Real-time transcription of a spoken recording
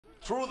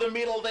Through the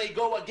middle they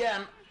go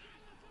again.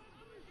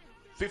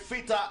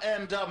 Fifita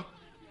and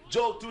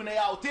Joe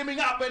Tuneau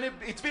teaming up, and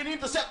it's been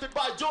intercepted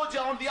by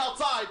Georgia on the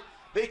outside.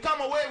 They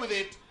come away with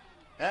it,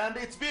 and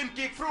it's been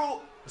kicked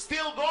through.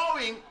 Still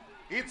going.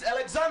 It's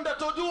Alexander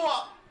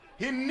Todua.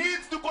 He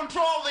needs to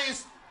control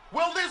this.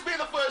 Will this be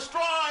the first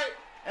try?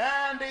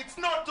 And it's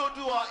not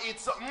Todua,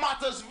 it's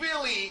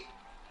Matiashvili.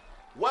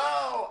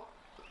 Well,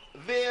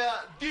 their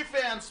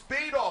defense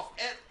paid off.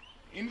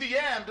 In the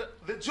end,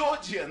 the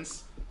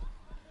Georgians,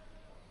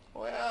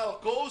 well,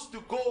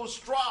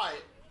 coast-to-coast try.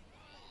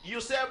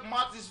 Yusef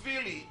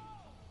Matiashvili.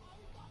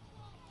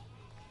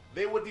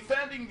 They were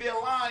defending their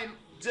line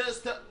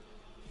just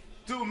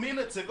 2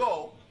 minutes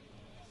ago.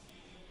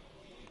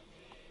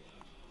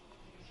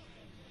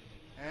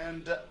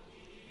 And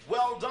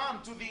well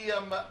done to the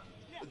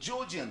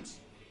Georgians.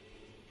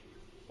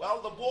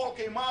 Well, the ball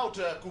came out,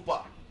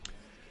 Cooper.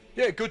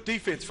 Yeah, good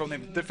defense from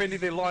them. Defending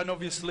their line,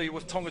 obviously,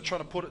 with Tonga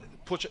trying to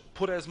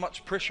put as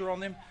much pressure on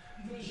them.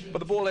 But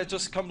the ball had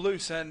just come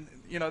loose, and,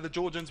 you know, the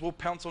Georgians will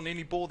pounce on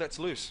any ball that's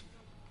loose.